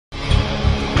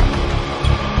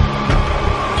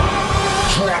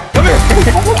Okay,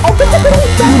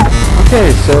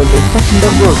 so the fucking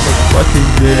dog works. Fucking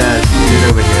yes, get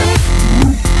over here.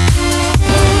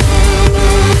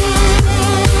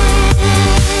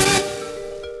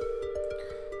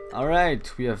 Alright,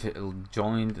 we have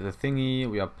joined the thingy,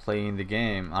 we are playing the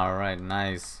game. Alright,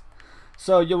 nice.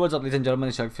 So, yo, what's up ladies and gentlemen,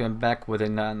 it's Shoutouts. I'm back with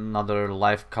another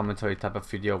live commentary type of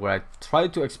video where I try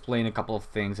to explain a couple of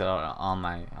things that are on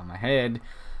my head,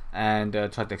 and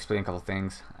try to explain a couple of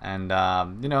things, and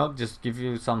you know, just give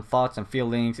you some thoughts and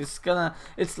feelings.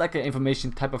 It's like an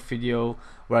information type of video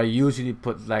where I usually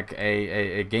put like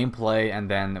a gameplay and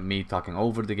then me talking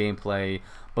over the gameplay,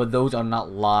 but those are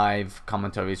not live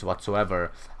commentaries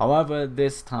whatsoever. However,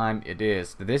 this time it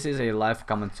is. This is a live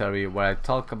commentary where I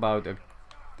talk about a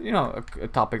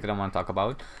topic that I want to talk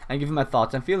about and give you my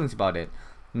thoughts and feelings about it.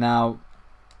 Now,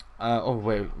 oh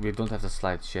wait, we don't have the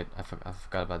slide. Shit, I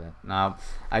forgot about that. Now,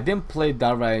 I didn't play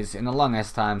Dead Rise in a long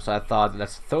ass time, so I thought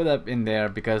let's throw that in there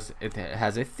because it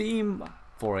has a theme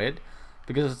for it.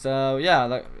 Because yeah,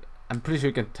 like I'm pretty sure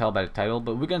you can tell by the title,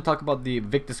 but we're gonna talk about the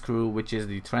Victus crew, which is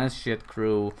the trans shit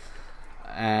crew,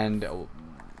 and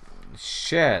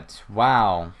shit,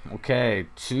 wow, okay,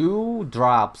 2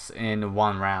 drops in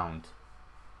 1 round.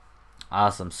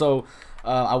 Awesome. So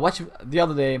I watched the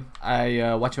other day.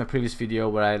 I watched my previous video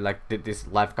where I like did this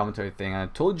live commentary thing, and I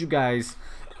told you guys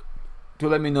to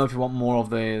let me know if you want more of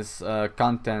this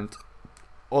content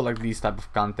or like these type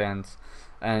of content,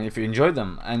 and if you enjoyed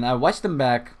them. And I watched them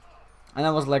back, and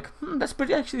I was like, that's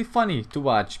pretty actually funny to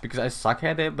watch because I suck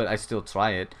at it, but I still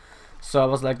try it. So I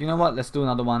was like, you know what? Let's do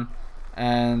another one.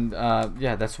 And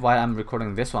yeah, that's why I'm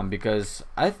recording this one, because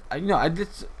I did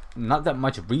not that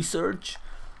much research.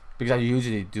 Because I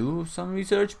usually do some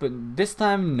research, but this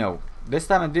time no. This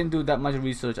time I didn't do that much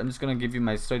research. I'm just gonna give you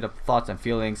my straight up thoughts and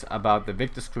feelings about the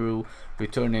Victus crew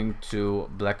returning to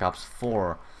Black Ops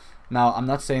 4. Now, I'm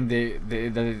not saying that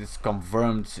it's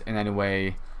confirmed in any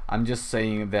way. I'm just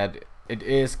saying that it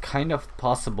is kind of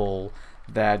possible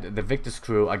that the Victus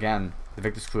crew, again, the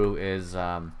Victus crew is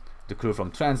the crew from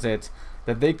Transit,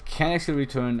 that they can actually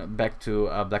return back to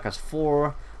Black Ops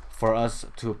 4 for us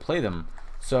to play them.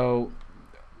 So,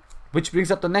 which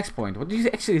brings up the next point. What do you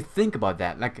actually think about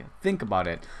that? Like, think about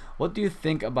it. What do you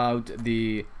think about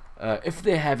the if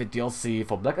they have a DLC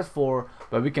for Black Ops 4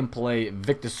 where we can play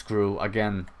Victus crew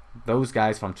again, those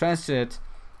guys from Transit,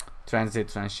 same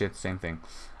thing.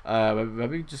 Where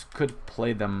we just could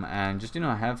play them and just, you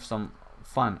know, have some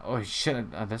fun. Oh shit,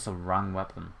 that's a wrong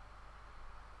weapon.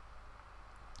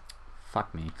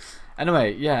 Fuck me.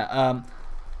 Anyway, yeah.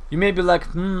 You may be like,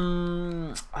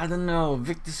 I don't know,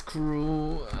 Victus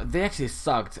crew, they actually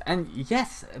sucked. And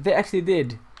yes, they actually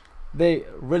did. They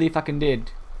really fucking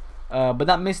did. But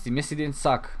not Misty. Misty didn't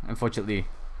suck, unfortunately.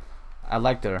 I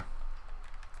liked her.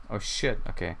 Oh shit,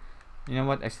 okay. You know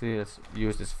what, actually, let's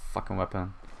use this fucking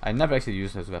weapon. I never actually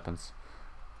use those weapons.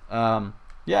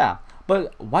 Yeah,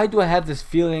 but why do I have this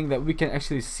feeling that we can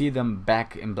actually see them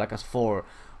back in Black Ops 4?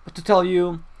 But to tell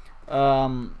you,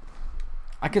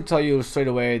 I can tell you straight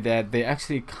away that they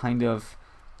actually kind of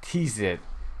tease it.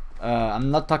 I'm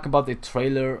not talking about the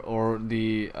trailer or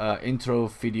the intro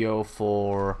video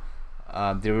for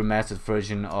the remastered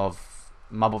version of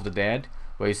Mob of the Dead,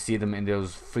 where you see them in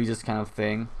those freezers kind of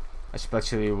thing,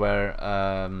 especially where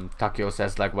Takeo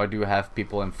says like, why do you have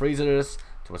people in freezers,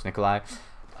 towards Nikolai,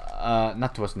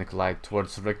 not towards Nikolai,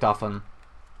 towards Richtofen.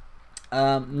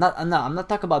 I'm not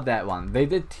talking about that one. They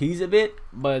did tease a bit,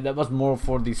 but that was more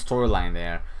for the storyline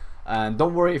there. And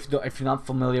don't worry if you're not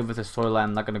familiar with the storyline,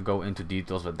 I'm not gonna go into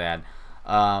details with that.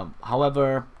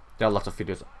 However, there are lots of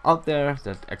videos out there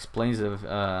that explains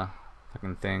the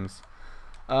fucking things.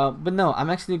 But no, I'm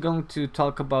actually going to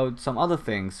talk about some other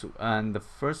things, and the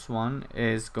first one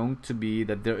is going to be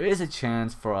that there is a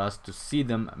chance for us to see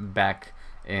them back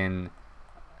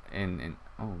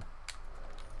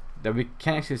that we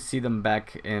can actually see them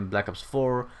back in Black Ops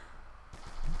 4.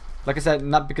 Like I said,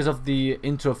 not because of the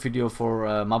intro video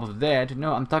for Mob of the Dead.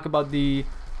 No, I'm talking about the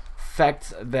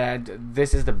fact that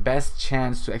this is the best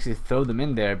chance to actually throw them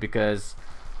in there, because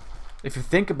if you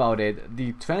think about it,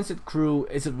 the Transit crew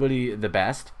isn't really the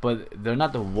best, but they're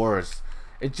not the worst.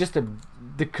 It's just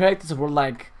the characters were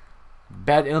like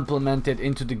bad implemented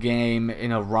into the game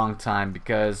in a wrong time,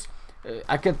 because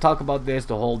I can talk about this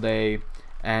the whole day,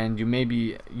 and you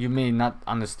may not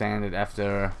understand it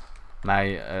after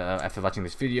after watching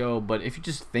this video. But if you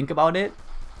just think about it,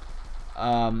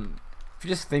 if you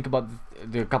just think about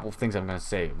the couple of things I'm gonna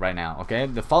say right now, okay,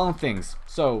 the following things.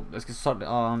 So let's get start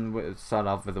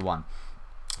off with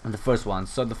the first one.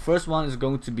 So the first one is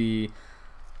going to be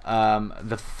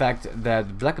the fact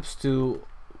that Black Ops 2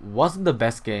 wasn't the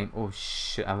best game. Oh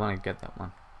shit, I want to get that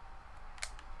one.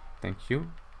 Thank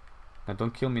you. Now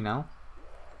don't kill me now.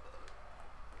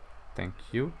 Thank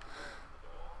you.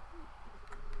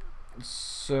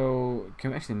 So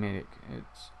can we actually make it?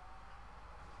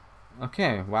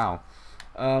 Okay, wow.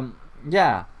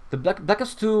 Yeah, the Black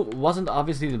Ops 2 wasn't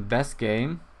obviously the best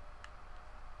game,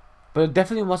 but it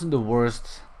definitely wasn't the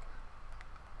worst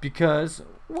because,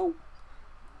 well,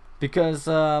 because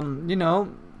you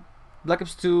know, Black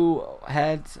Ops 2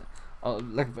 had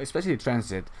like especially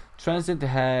Transit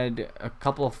had a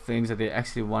couple of things that they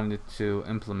actually wanted to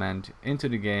implement into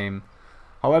the game.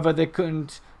 However, they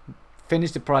couldn't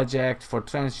finish the project for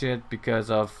Transit because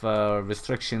of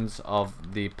restrictions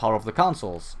of the power of the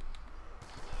consoles.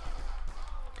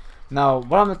 Now,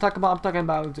 what I'm talking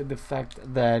about the fact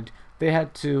that they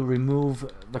had to remove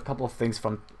a couple of things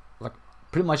from, like,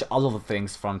 pretty much all of the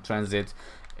things from Transit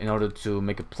in order to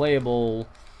make it playable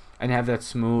and have that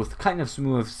kind of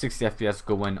smooth 60 FPS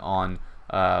going on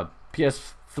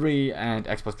PS3 and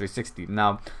Xbox 360.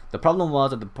 Now, the problem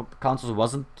was that the consoles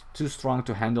wasn't too strong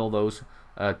to handle those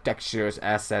textures,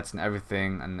 assets, and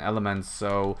everything, and elements.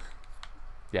 So,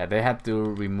 yeah, they had to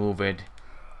remove it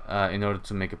in order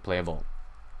to make it playable.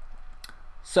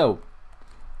 So,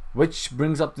 which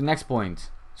brings up the next point.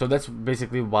 So that's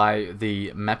basically why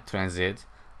the map transit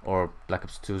or Black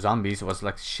Ops 2 Zombies was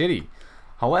like shitty.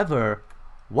 However,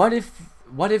 what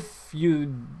if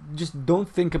you just don't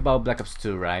think about Black Ops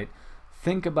 2, right?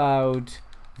 Think about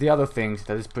the other things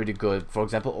that is pretty good. For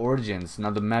example, Origins. Now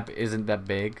the map isn't that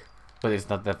big, but it's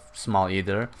not that small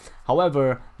either.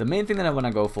 However, the main thing that I want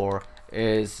to go for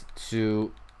is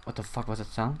to... What the fuck was that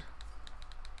sound?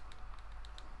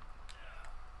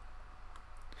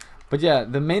 But yeah,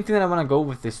 the main thing that I want to go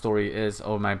with this story is,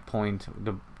 or my point,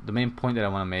 the main point that I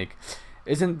want to make,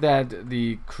 isn't that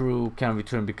the crew can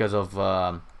return because of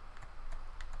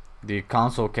the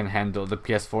console can handle, the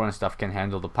PS4 and stuff can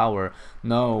handle the power.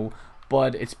 No,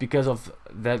 but it's because of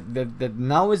that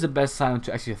now is the best time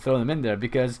to actually throw them in there.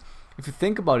 Because if you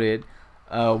think about it,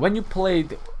 when you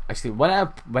played, actually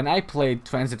when I played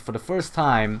Transit for the first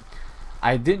time,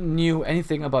 I didn't knew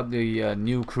anything about the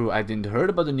new crew. I didn't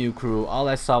heard about the new crew. All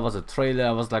I saw was a trailer.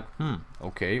 I was like,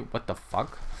 okay, what the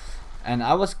fuck? And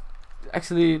I was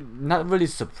actually not really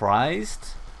surprised.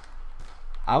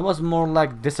 I was more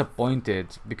like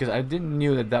disappointed because I didn't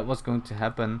knew that that was going to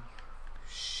happen.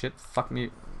 Shit, fuck me,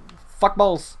 fuck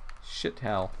balls, shit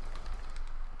hell.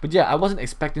 But yeah, I wasn't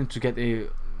expecting to get a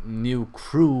new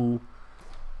crew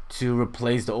to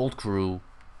replace the old crew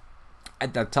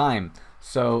at that time.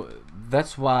 So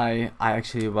that's why I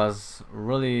actually was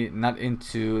really not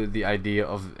into the idea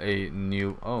of a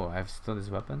new... Oh, I have still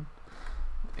this weapon?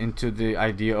 Into the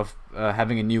idea of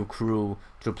having a new crew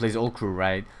to replace the old crew,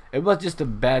 right? It was just a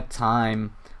bad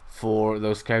time for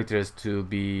those characters to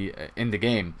be in the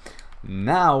game.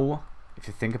 Now, if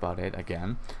you think about it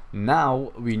again,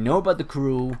 now we know about the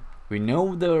crew, we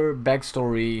know their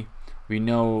backstory, we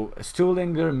know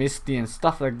Stuhlinger, Misty, and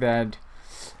stuff like that.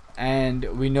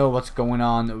 And we know what's going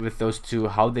on with those two,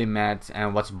 how they met,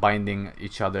 and what's binding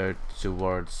each other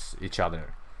towards each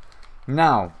other.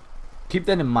 Now, keep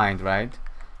that in mind, right?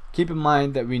 Keep in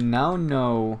mind that we now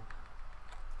know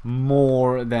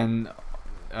more than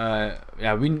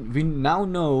we now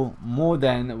know more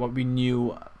than what we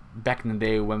knew back in the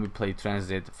day when we played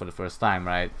Transit for the first time,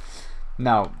 right?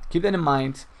 Now, keep that in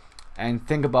mind and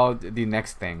think about the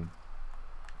next thing.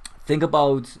 Think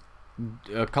about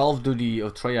Call of Duty or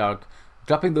Treyarch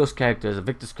dropping those characters, the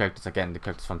Victus characters, again the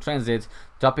characters from Transit,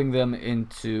 dropping them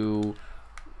into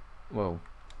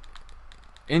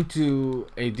into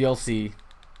a DLC.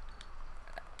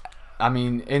 I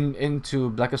mean, into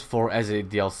Black Ops 4 as a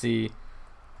DLC,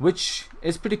 which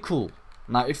is pretty cool.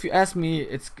 Now, if you ask me,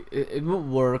 it will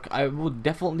work. I would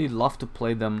definitely love to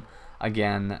play them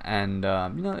again, and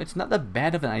you know, it's not that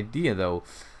bad of an idea though.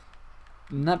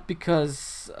 Not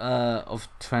because of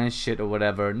trans shit or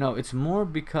whatever. No, it's more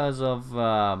because of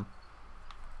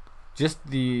just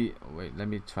the... Wait, let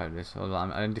me try this. Hold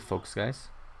on, I need to focus, guys.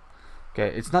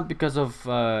 Okay, it's not because of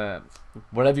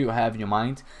whatever you have in your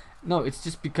mind. No, it's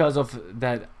just because of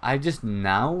that I just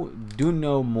now do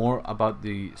know more about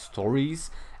the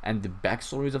stories and the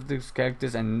backstories of these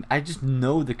characters, and I just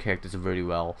know the characters very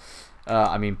well.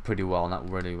 I mean, pretty well, not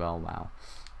really well. Wow.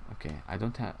 Okay, I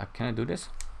don't have... can I do this?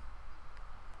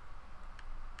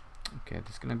 Okay,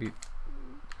 this is gonna be...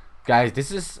 Guys,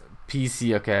 this is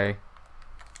PC, okay?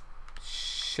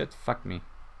 Shit, fuck me.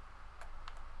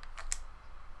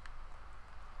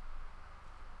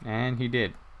 And he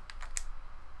did.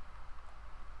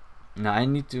 Now I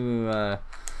need to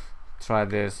try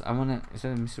this. I wanna... Is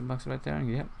that a mystery box right there?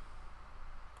 Yep.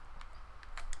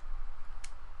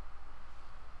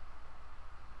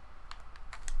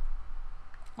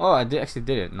 Oh, I actually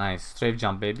did it. Nice. Strafe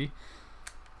jump, baby.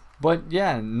 But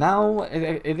yeah, now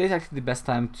it is actually the best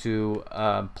time to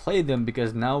play them,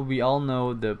 because now we all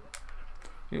know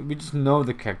we just know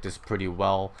the characters pretty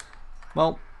well.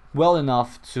 Well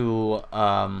enough to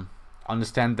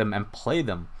understand them and play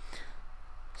them.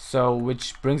 So,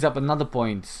 which brings up another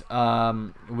point,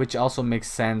 which also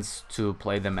makes sense to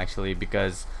play them actually,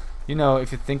 because, you know,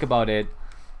 if you think about it,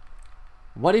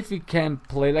 what if we can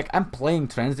play, like, I'm playing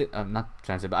Transit, not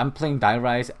Transit, but I'm playing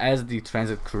Dirise as the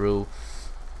Transit crew,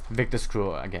 Victus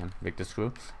crew again, Victus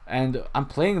crew, and I'm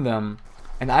playing them,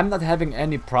 and I'm not having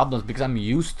any problems because I'm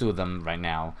used to them right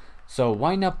now. So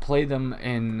why not play them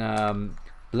in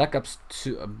Black Ops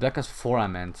 2, Black Ops 4, I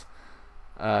meant,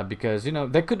 because, you know,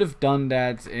 they could have done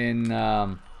that in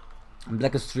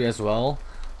Black Ops 3 as well,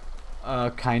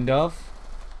 kind of,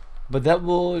 but that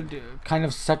would kind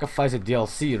of sacrifice a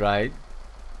DLC, right?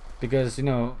 Because, you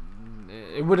know,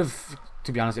 it would have,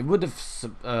 to be honest, it would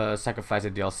have sacrificed a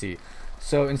DLC.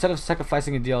 So instead of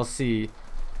sacrificing a DLC,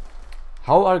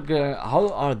 how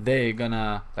are they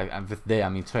gonna, like, with they I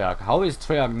mean Treyarch, how is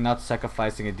Treyarch not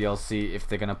sacrificing a DLC if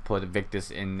they're gonna put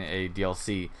Victus in a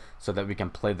DLC so that we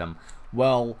can play them?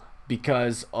 Well,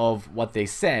 because of what they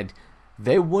said,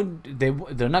 they're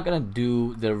not gonna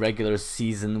do the regular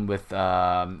season with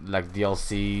like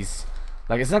DLCs.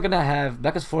 Like, it's not gonna have,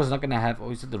 Black Ops 4 is not gonna have, oh,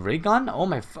 is it the ray gun? Oh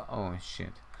my oh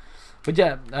shit. But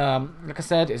yeah, like I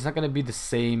said, it's not gonna be the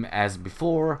same as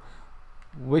before,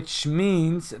 which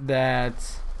means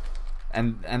that,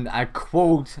 and I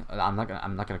quote, I'm not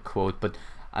gonna quote, but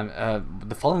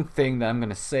the following thing that I'm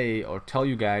gonna say or tell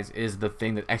you guys is the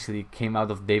thing that actually came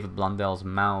out of David Blundel's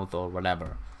mouth or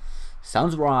whatever.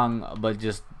 Sounds wrong, but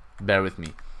just bear with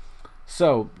me.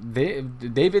 So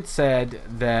David said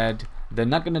that they're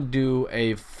not gonna do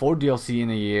a 4 DLC in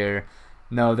a year.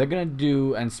 No, they're gonna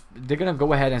do, and they're gonna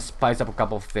go ahead and spice up a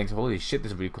couple of things. Holy shit,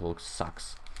 this recoil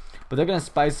sucks. But they're gonna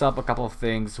spice up a couple of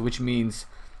things, which means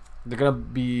they're gonna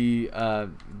be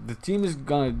the team is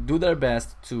gonna do their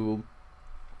best to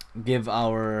give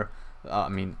our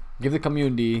give the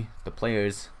community, the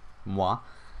players, moi,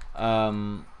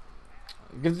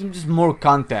 give them just more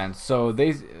content. So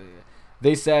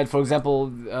they said, for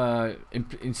example,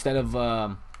 instead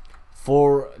of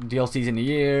 4 DLCs in a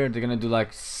year, they're gonna do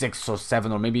like 6 or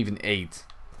 7 or maybe even 8.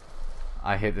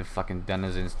 I hate the fucking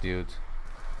denizens, dude.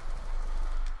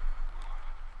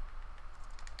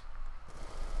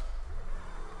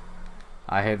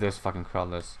 I hate those fucking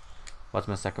crawlers. What's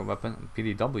my second weapon?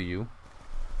 PDW.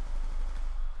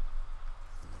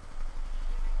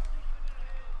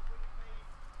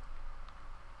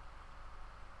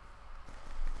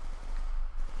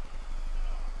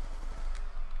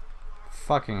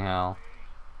 Fucking hell.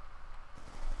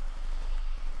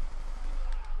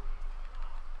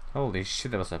 Holy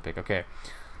shit, that was epic. Okay.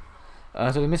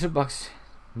 So the mystery box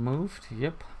moved,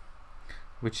 yep.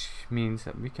 Which means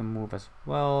that we can move as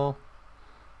well.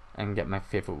 And get my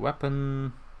favorite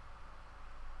weapon.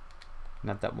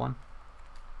 Not that one.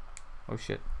 Oh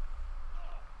shit.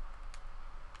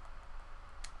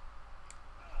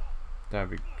 There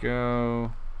we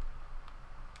go.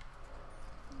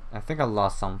 I think I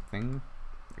lost something,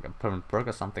 like a permanent perk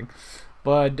or something.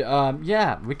 But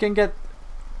yeah, we can get,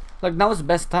 like, now is the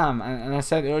best time, and I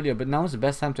said earlier, but now is the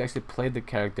best time to actually play the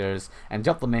characters and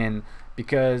drop them in,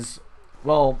 because,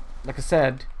 well, like I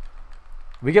said,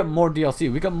 we get more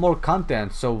DLC, we got more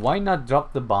content, so why not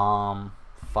drop the bomb?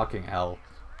 Fucking hell.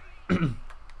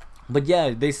 But yeah,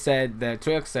 they said that,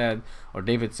 Treyarch said, or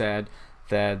David said,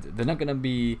 that they're not gonna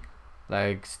be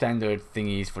like standard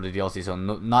thingies for the DLC, so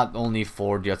not only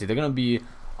for DLC, they're gonna be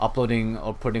uploading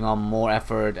or putting on more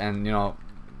effort, and, you know,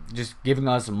 just giving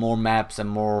us more maps and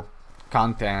more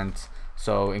content,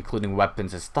 so including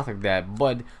weapons and stuff like that.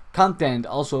 But content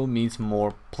also means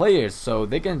more players, so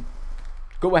they can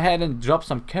go ahead and drop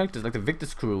some characters like the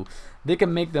Victus crew. They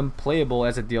can make them playable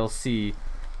as a DLC,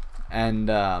 and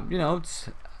you know, just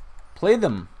play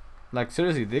them. Like,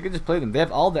 seriously, they can just play them. They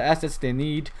have all the assets they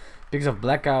need because of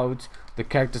Blackout. The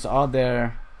characters are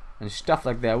there and stuff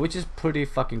like that, which is pretty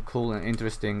fucking cool and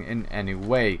interesting in any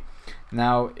way.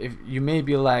 Now, if you may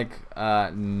be like,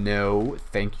 no,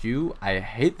 thank you, I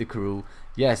hate the crew.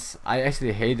 Yes, I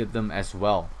actually hated them as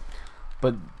well.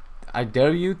 But I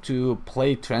dare you to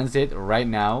play Transit right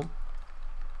now.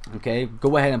 Okay,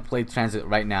 go ahead and play Transit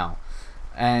right now.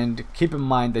 And keep in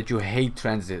mind that you hate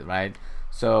Transit, right?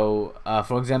 So,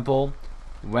 for example,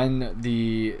 when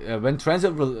the when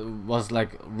Transit was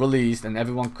like released and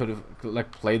everyone could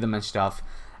like play them and stuff,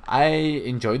 I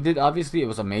enjoyed it. Obviously, it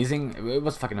was amazing. It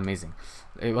was fucking amazing.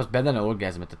 It was better than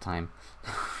Orgasm at the time.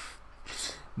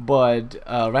 But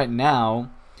right now,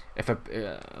 if I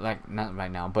like not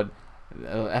right now, but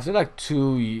after like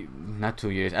not 2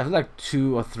 years, after like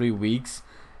 2 or 3 weeks,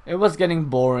 it was getting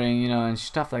boring, you know, and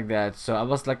stuff like that. So I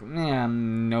was like, yeah,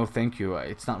 no, thank you.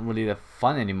 It's not really that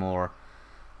fun anymore,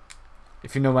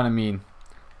 if you know what I mean.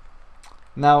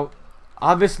 Now,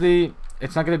 obviously,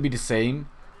 it's not gonna be the same,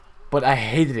 but I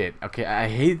hated it. Okay, I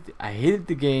hated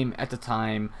the game at the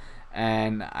time,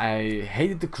 and I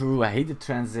hated the crew. I hated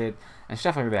transit and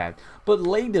stuff like that. But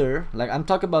later, like I'm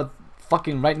talking about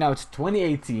fucking right now, it's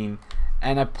 2018,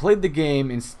 and I played the game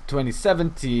in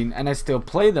 2017, and I still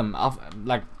play them off,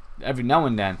 like every now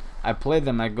and then. I play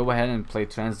them. I go ahead and play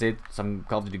transit, some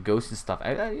Call of Duty Ghosts and stuff.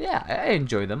 Yeah, I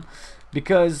enjoy them,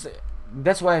 because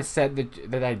that's why I said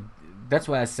that's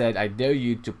why I said I dare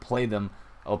you to play them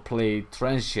or play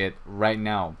transit right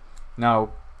now.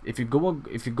 Now, if you're going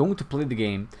to play the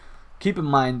game, keep in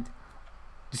mind,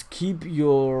 just keep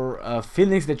your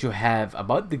feelings that you have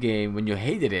about the game when you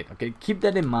hated it. Okay, keep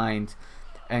that in mind,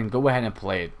 and go ahead and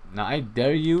play it. Now, I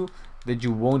dare you that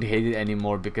you won't hate it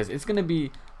anymore, because it's gonna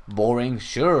be boring.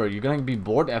 Sure, you're gonna be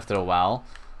bored after a while,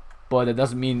 but it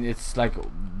doesn't mean it's like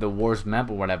the worst map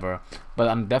or whatever. But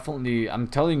I'm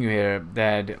telling you here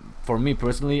that for me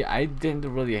personally, I didn't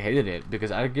really hated it,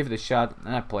 because I give it a shot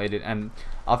and I played it, and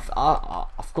of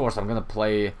course I'm not gonna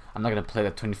play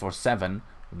that 24/7.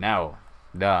 No,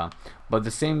 duh. But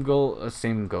the same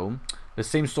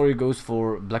story goes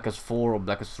for Black Ops 4 or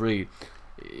Black Ops 3.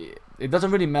 It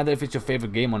doesn't really matter if it's your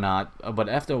favorite game or not, but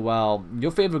after a while,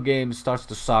 your favorite game starts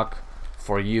to suck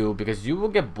for you, because you will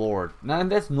get bored. Now,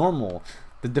 and that's normal.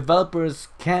 The developers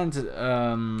can't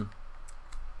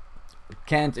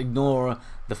ignore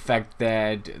the fact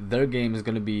that their game is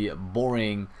gonna be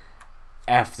boring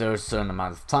after a certain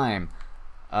amount of time.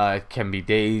 It can be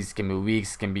days, can be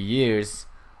weeks, can be years,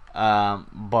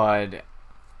 but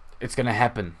it's gonna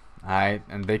happen, alright?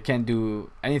 And they can't do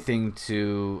anything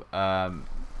to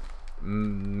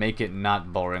make it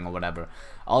not boring or whatever.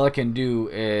 All I can do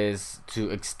is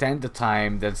to extend the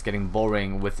time that's getting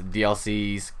boring with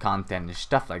DLCs, content, and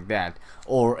stuff like that,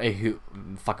 or a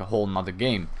whole nother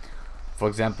game. For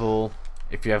example,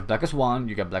 if you have Black Ops 1,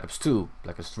 you got Black Ops 2,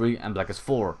 Black Ops 3, and Black Ops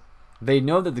 4. They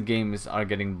know that the games are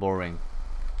getting boring.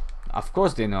 Of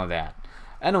course they know that.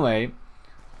 Anyway,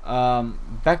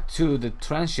 back to the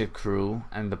transit crew,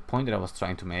 and the point that I was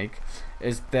trying to make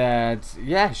is that,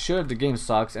 yeah, sure, the game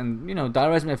sucks, and you know,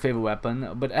 Dara is my favorite weapon,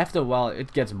 but after a while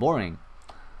it gets boring.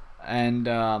 And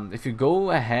if you go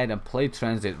ahead and play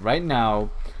transit right now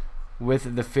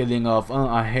with the feeling of, oh,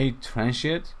 I hate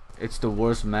transit, it's the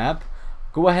worst map,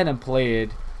 go ahead and play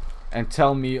it and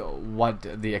tell me what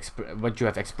you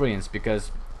have experienced,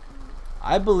 because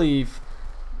I believe,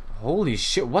 holy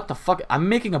shit, what the fuck, I'm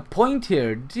making a point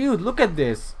here, dude, look at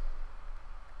this.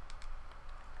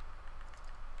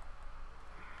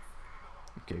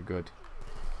 Okay, good.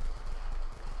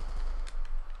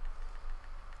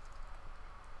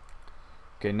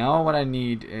 Okay, now what I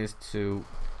need is to,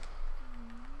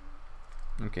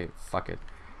 okay, fuck it.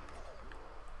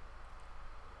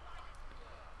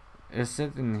 Is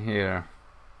it in here?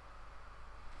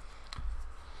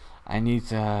 I need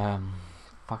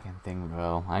fucking thing,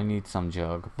 bro. I need some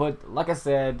jug. But like I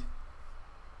said,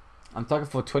 I'm talking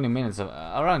for 20 minutes,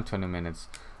 around 20 minutes.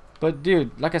 But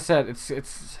dude, like I said,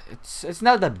 it's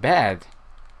not that bad.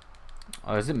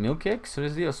 Oh, is it milk kick? So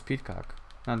is it a speed cock?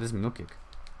 No, this is milk kick.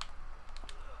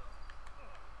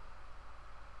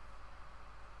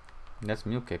 That's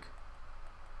milk kick.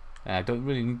 I don't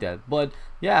really need that. But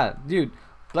yeah, dude,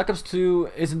 Black Ops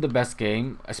 2 isn't the best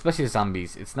game, especially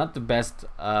zombies. It's not the best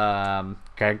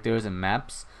characters and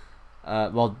maps.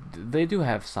 Well, they do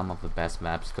have some of the best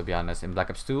maps, to be honest, in Black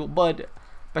Ops 2. But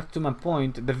back to my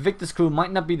point, the Victus crew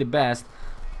might not be the best,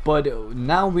 but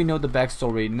now we know the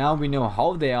backstory. Now we know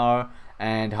how they are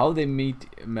and how they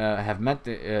have met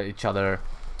each other,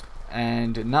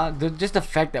 and now just the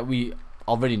fact that we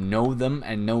already know them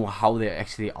and know how they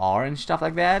actually are and stuff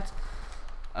like that.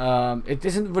 It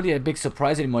isn't really a big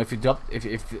surprise anymore if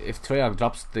Treyarch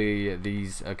drops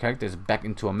these characters back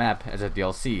into a map as a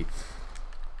DLC,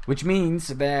 which means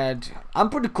that I'm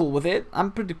pretty cool with it.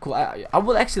 I'm pretty cool. I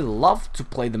would actually love to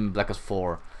play them in Black Ops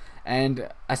 4, and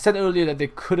I said earlier that they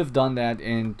could have done that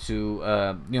into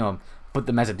you know, put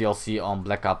them as a DLC on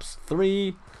Black Ops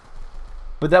 3,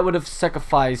 but that would have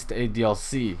sacrificed a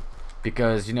DLC,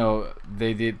 because you know,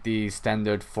 they did the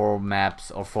standard 4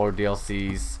 maps or 4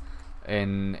 DLCs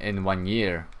in 1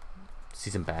 year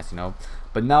season pass, you know.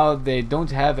 But now they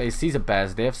don't have a season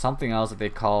pass. They have something else that they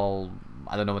call,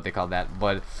 I don't know what they call that,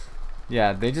 but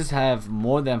yeah, they just have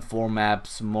more than 4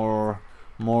 maps, more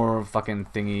fucking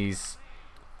thingies.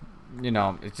 you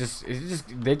know,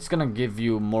 they're just gonna give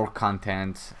you more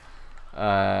content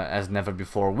as never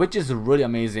before, which is really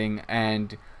amazing,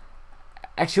 and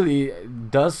actually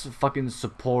does fucking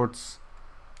supports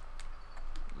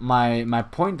my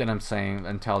point that I'm saying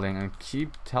and telling and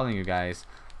keep telling you guys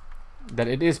that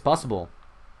it is possible.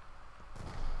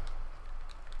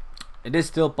 It is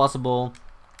still possible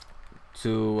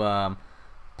to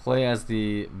play as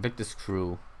the Victus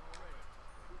crew.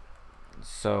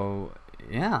 So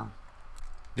yeah,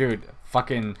 dude,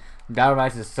 fucking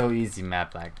Rise is so easy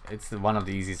map. Like, it's one of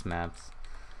the easiest maps,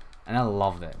 and I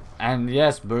loved it. And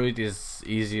yes, Buried is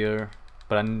easier,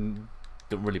 but I don't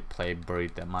really play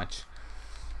Buried that much.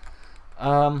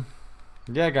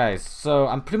 Yeah, guys, so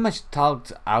I'm pretty much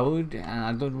talked out, and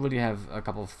I don't really have a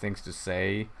couple of things to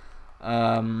say.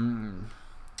 I don't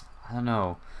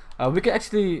know. We can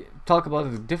actually talk about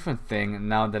a different thing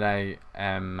now that I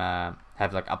am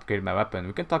have like upgraded my weapon.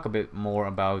 We can talk a bit more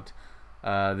about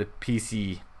the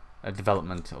PC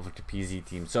development of the PC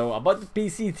team. So about the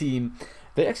PC team,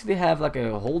 they actually have like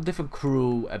a whole different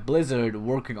crew at Blizzard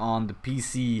working on the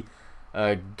PC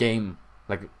game,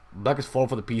 like Black Ops 4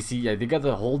 for the PC. Yeah, they got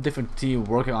a whole different team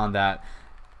working on that,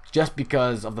 just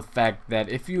because of the fact that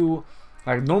if you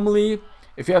like normally,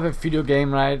 if you have a video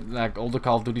game, right, like older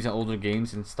Call of Duties and older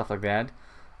games and stuff like that,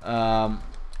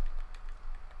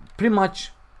 pretty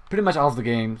much all of the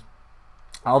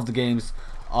games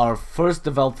are first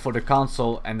developed for the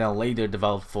console and then later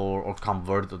developed for, or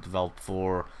converted or developed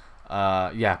for,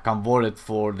 converted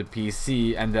for the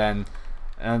PC, and then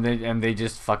they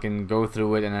just fucking go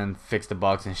through it and then fix the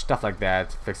bugs and stuff like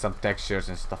that, fix some textures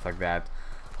and stuff like that.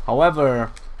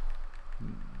 However,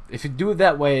 if you do it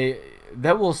that way,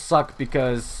 that will suck,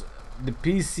 because the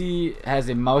PC has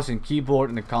a mouse and keyboard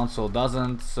and the console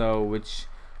doesn't, so which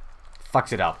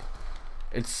fucks it up.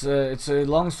 It's a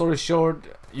long story short,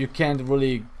 you can't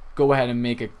really go ahead and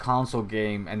make a console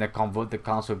game and then convert the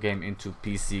console game into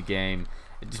PC game.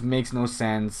 It just makes no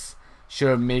sense.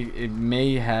 Sure, it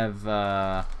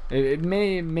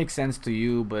may make sense to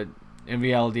you, but in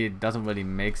reality it doesn't really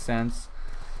make sense.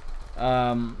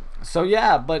 So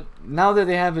yeah, but now that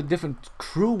they have a different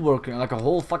crew working, like a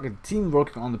whole fucking team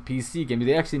working on the PC game,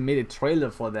 they actually made a trailer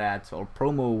for that, or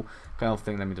promo kind of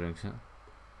thing. Let me drink.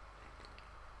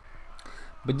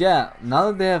 But yeah, now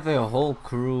that they have a whole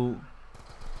crew,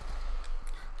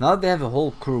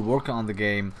 working on the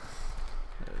game,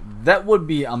 that would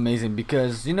be amazing,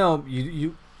 because you know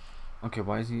you okay,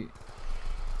 why is he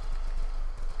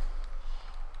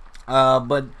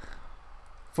but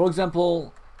for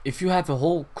example, if you have a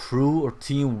whole crew or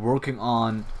team working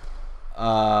on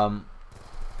a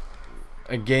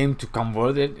game to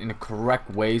convert it in a correct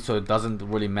way so it doesn't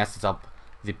really mess up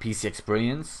the PC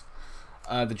experience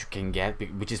that you can get,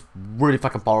 which is really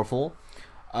fucking powerful.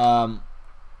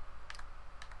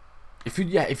 If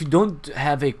you don't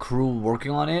have a crew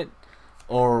working on it,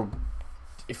 or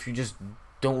if you just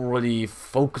don't really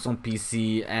focus on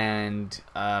PC and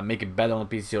make it better on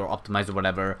PC or optimize or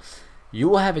whatever, you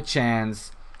will have a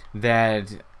chance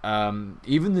that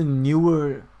even the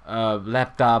newer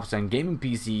laptops and gaming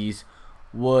PCs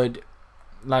would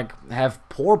like have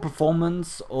poor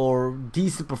performance or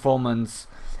decent performance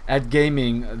at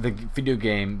gaming the video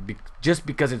game, just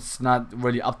because it's not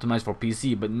really optimized for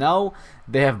PC. But now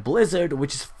they have Blizzard,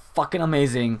 which is fucking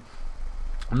amazing.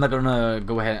 I'm not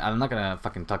gonna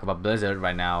fucking talk about Blizzard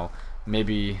right now.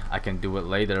 Maybe I can do it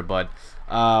later, but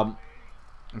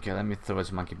okay, let me throw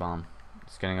this monkey bomb.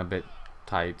 It's getting a bit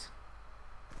tight.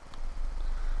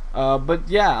 But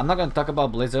yeah, I'm not gonna talk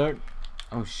about Blizzard.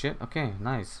 Oh shit, okay,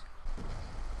 nice.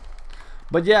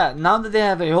 But yeah, now that they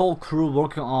have a whole crew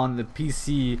working on the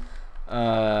PC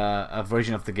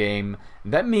version of the game,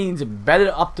 that means better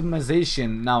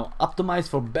optimization. Now, optimized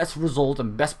for best result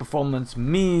and best performance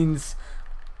means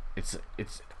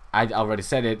I already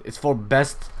said it, it's for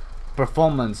best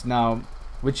performance now,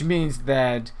 which means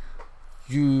that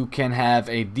you can have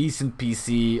a decent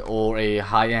PC or a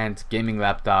high-end gaming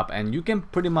laptop and you can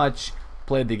pretty much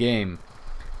play the game.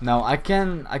 Now I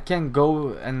can go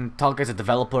and talk as a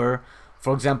developer.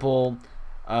 For example,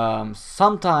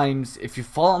 sometimes if you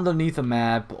fall underneath a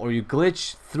map or you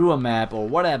glitch through a map or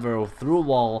whatever, or through a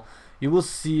wall, you will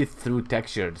see through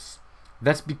textures.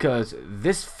 That's because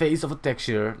this face of a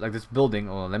texture, like this building,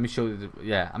 or let me show you,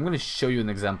 I'm gonna show you an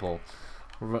example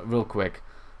real quick.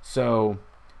 So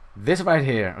this right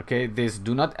here, okay, this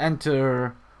do not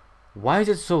enter. Why is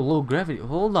it so low gravity?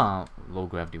 Hold on, low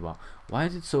gravity, wow. Why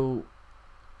is it so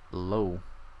low?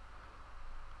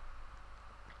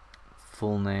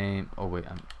 Full name, oh wait,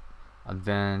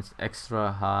 advanced,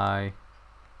 extra, high.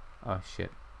 Oh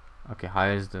shit, okay,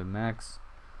 high is the max.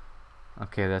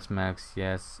 Okay, that's max.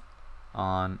 Yes.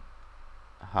 On.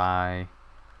 High.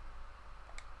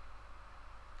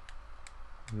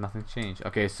 Nothing changed.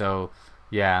 Okay, so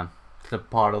yeah, the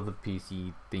part of the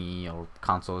PC thingy or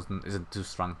console isn't too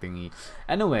strong thingy.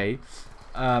 Anyway,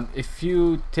 if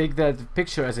you take that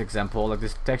picture as example, like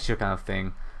this texture kind of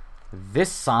thing,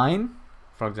 this sign,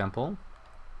 for example,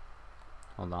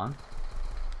 hold on.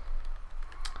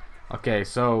 Okay,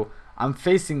 so I'm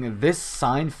facing this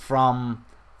sign from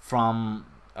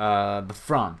the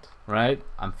front, right?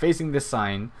 I'm facing this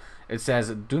sign. It says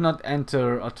 "Do not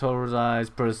enter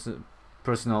authorized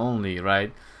personnel only,"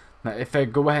 right? Now, if I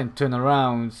go ahead and turn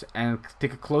around and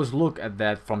take a close look at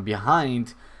that from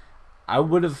behind, I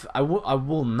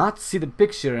will not see the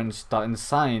picture and the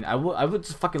sign. I would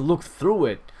just fucking look through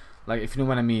it, like, if you know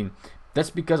what I mean. That's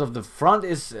because of the front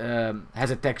is has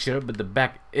a texture, but the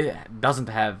back, it doesn't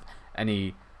have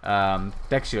any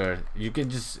texture. You can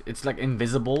just, it's like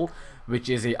invisible, which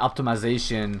is a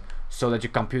optimization so that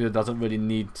your computer doesn't really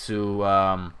need to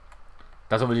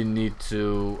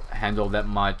handle that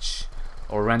much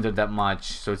or render that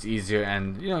much, so it's easier,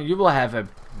 and you will have a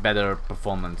better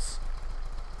performance.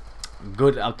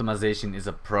 Good optimization is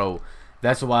a pro.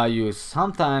 That's why you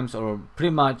sometimes, or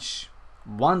pretty much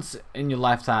once in your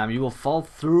lifetime, you will fall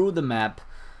through the map.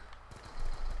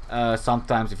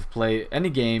 Sometimes if you play any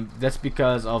game, that's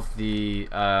because of the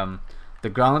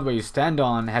ground where you stand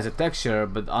on has a texture,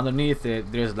 but underneath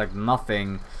it there's like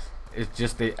nothing. It's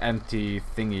just a empty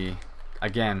thingy.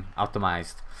 Again,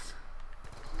 optimized.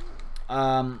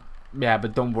 Yeah,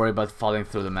 but don't worry about falling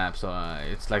through the map. So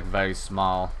it's like very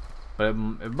small, but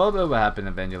it will happen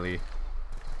eventually.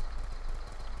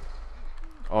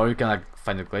 Or you can like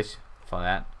find a glitch for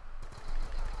that.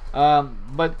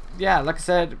 But yeah, like I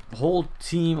said, whole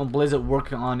team on Blizzard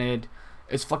working on it.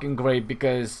 It's fucking great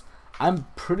because I'm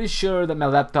pretty sure that my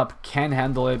laptop can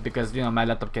handle it, because my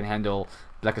laptop can handle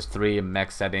Black Ops 3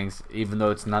 max settings, even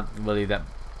though it's not really the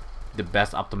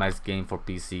best optimized game for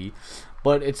PC,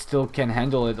 but it still can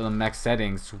handle it on max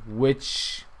settings,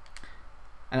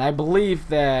 and I believe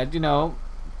that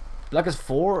Black Ops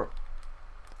 4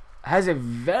 has a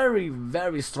very,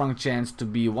 very strong chance to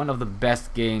be one of the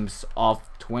best games of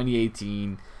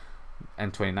 2018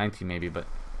 and 2019 maybe, but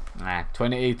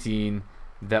 2018,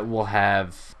 that will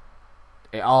have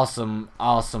an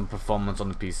awesome performance on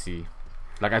the PC.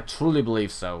 Like, I truly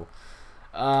believe so.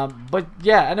 But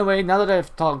yeah, anyway, now that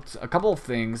I've talked a couple of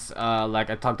things, like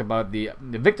I talked about the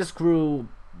Victus crew,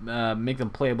 make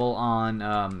them playable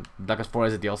on Black Ops 4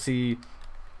 as a DLC,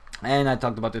 and I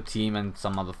talked about the team and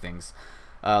some other things,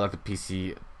 like the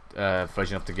PC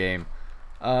version of the game,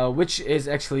 which is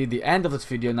actually the end of this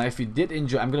video. Now, if you did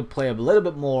enjoy, I'm gonna play a little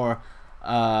bit more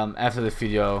after the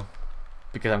video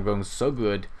because I'm going so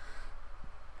good.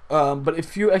 But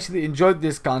if you actually enjoyed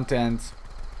this content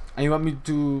and you want me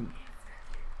to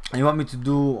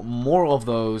do more of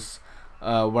those,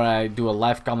 where I do a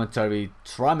live commentary,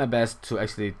 try my best to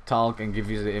actually talk and give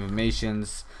you the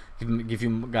informations, give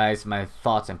you guys my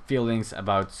thoughts and feelings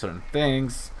about certain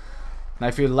things. Now,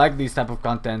 if you like these type of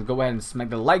content, go ahead and smack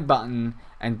the like button,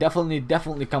 and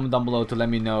definitely comment down below to let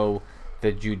me know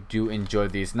that you do enjoy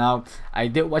these. Now, I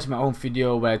did watch my own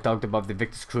video where I talked about the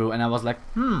Victus crew, and I was like,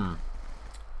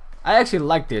 I actually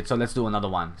liked it, so let's do another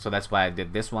one. So that's why I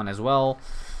did this one as well,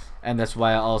 and that's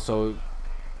why I also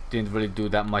didn't really do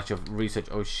that much of research.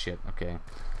 Oh shit, okay,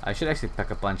 I should actually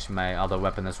pack a punch my other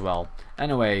weapon as well.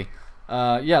 Anyway,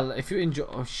 yeah, if you enjoy,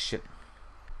 oh shit.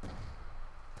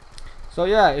 So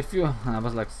yeah, if you, I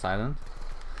was like silent,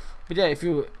 but yeah, if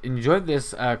you enjoyed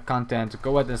this content,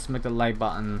 go ahead and smack the like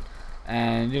button,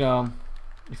 and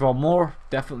if you want more,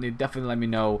 definitely let me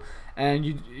know. And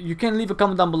you can leave a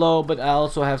comment down below, but I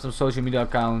also have some social media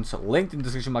accounts linked in the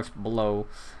description box below,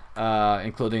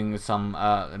 including some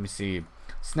let me see,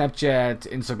 Snapchat,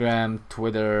 Instagram,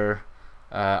 Twitter,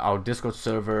 our Discord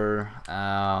server,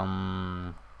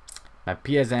 my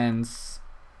PSNs,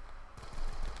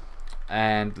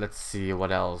 and let's see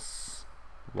what else,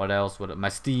 my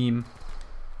Steam,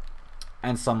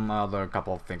 and some other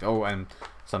couple of things. Oh, and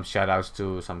some shoutouts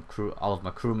to some all of my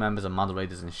crew members and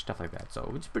moderators and stuff like that. So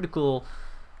which is pretty cool.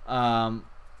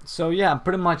 So yeah, I'm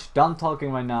pretty much done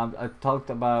talking right now. I talked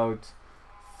about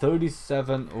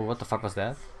 37. Oh, what the fuck was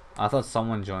that? I thought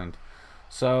someone joined.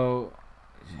 So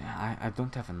yeah, I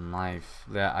don't have a knife.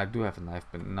 Yeah, I do have a knife,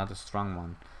 but not a strong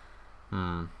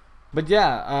one. But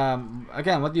yeah,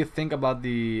 again, what do you think about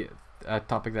the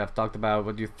topic that I've talked about?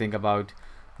 What do you think about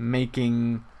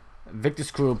making Victus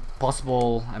crew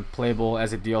possible and playable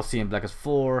as a DLC in Black Ops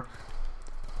 4?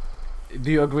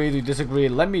 Do you agree? Do you disagree?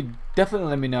 Definitely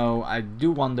let me know. I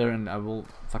do wonder, and I will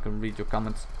fucking read your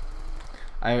comments.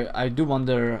 I do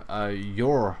wonder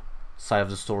your side of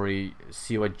the story.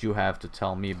 See what you have to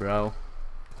tell me, bro.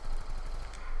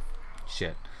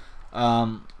 Shit.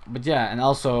 But yeah, and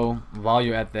also while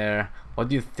you're at there, what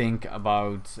do you think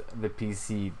about the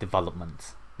PC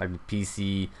development, like the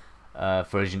PC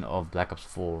version of Black Ops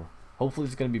 4? Hopefully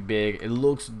it's gonna be big.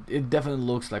 It definitely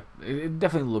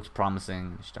looks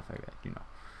promising and stuff like that, you know.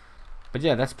 But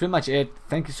yeah, that's pretty much it.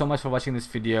 Thank you so much for watching this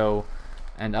video,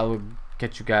 and I will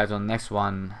catch you guys on the next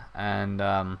one. And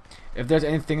if there's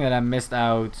anything that I missed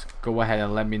out, go ahead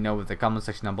and let me know in the comment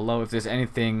section down below. If there's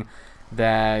anything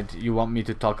that you want me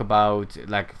to talk about,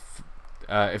 like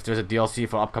if there's a DLC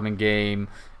for upcoming game,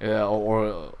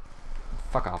 or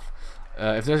fuck off,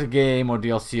 if there's a game or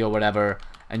DLC or whatever,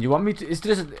 and you want me to, is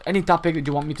there any topic that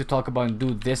you want me to talk about and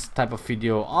do this type of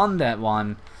video on that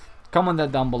one, comment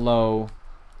that down below,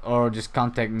 or just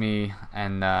contact me,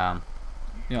 and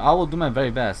you know, I will do my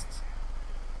very best,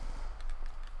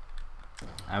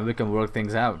 and we can work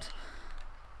things out.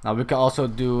 Now we can also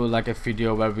do like a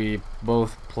video where we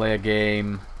both play a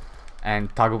game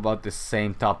and talk about the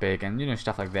same topic, and you know,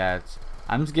 stuff like that.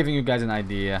 I'm just giving you guys an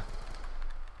idea.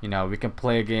 You know, we can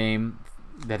play a game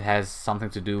that has something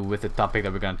to do with the topic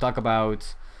that we're gonna talk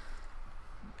about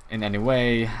in any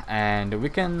way, and we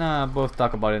can both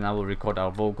talk about it, and I will record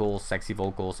our vocals, sexy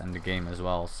vocals, and the game as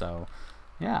well. So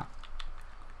yeah,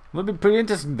 will be pretty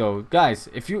interesting though, guys.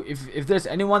 If there's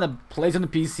anyone that plays on the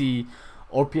PC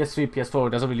or PS3, PS4,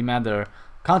 doesn't really matter,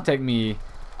 contact me.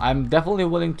 I'm definitely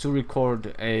willing to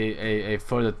record a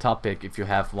further topic if you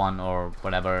have one or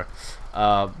whatever.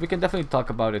 We can definitely talk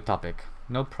about a topic,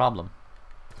 no problem.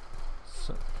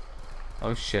 So,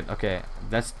 oh shit, okay,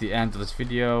 that's the end of this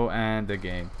video and the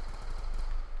game.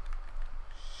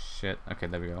 Shit, okay,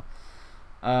 there we go.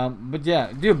 But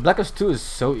yeah, dude, Black Ops 2 is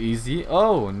so easy.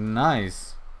 Oh,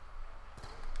 nice.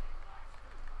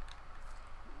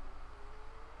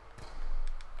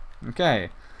 Okay,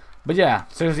 but yeah,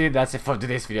 seriously, that's it for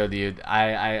today's video, dude.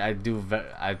 I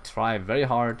try very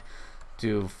hard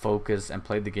to focus and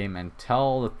play the game and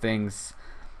tell the things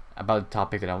about the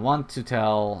topic that I want to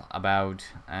tell about,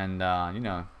 and you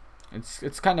know,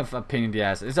 it's kind of a pain in the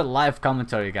ass. It's a live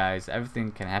commentary, guys.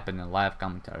 Everything can happen in live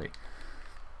commentary.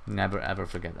 Never ever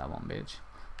forget that one, bitch.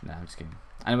 Nah, I'm just kidding.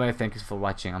 Anyway, thank you for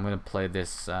watching. I'm gonna play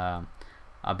this a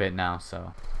bit now,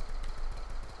 so.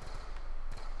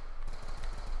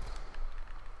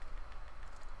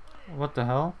 What the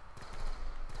hell?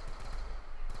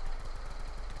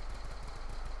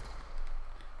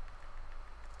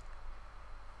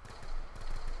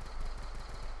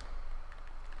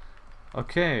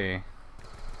 Okay.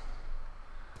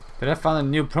 Did I find a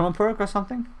new promo perk or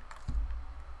something?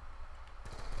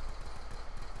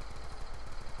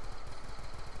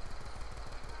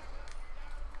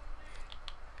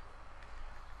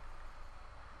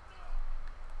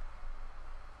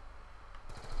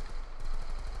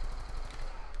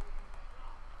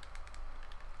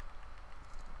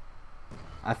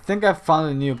 I think I found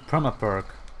a new perma perk.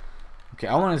 Okay,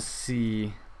 I want to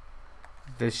see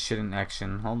this shit in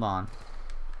action. Hold on.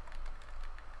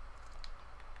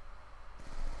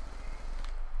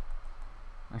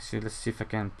 Actually, let's see if I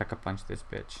can pack a punch this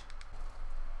bitch.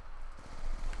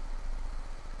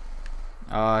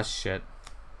 Oh shit.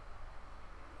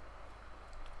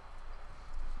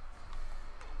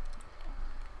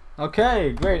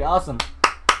 Okay, great, awesome.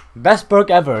 Best perk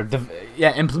ever.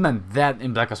 Yeah, implement that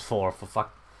in Black Ops 4 for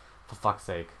fuck's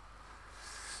sake.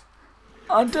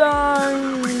 I'm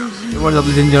done. What's up,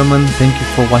 ladies and gentlemen? Thank you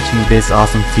for watching this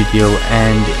awesome video,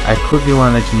 and I quickly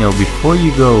want to let you know before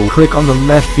you go, click on the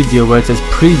left video where it says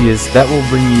previous. That will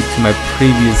bring you to my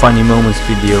previous funny moments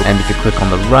video, and if you click on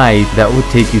the right, that will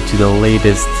take you to the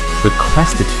latest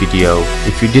requested video.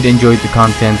 If you did enjoy the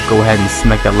content, go ahead and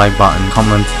smack that like button,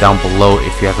 comment down below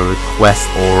if you have a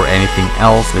request or anything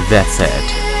else. With that said,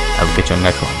 I will catch you on the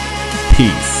next one.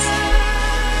 Peace.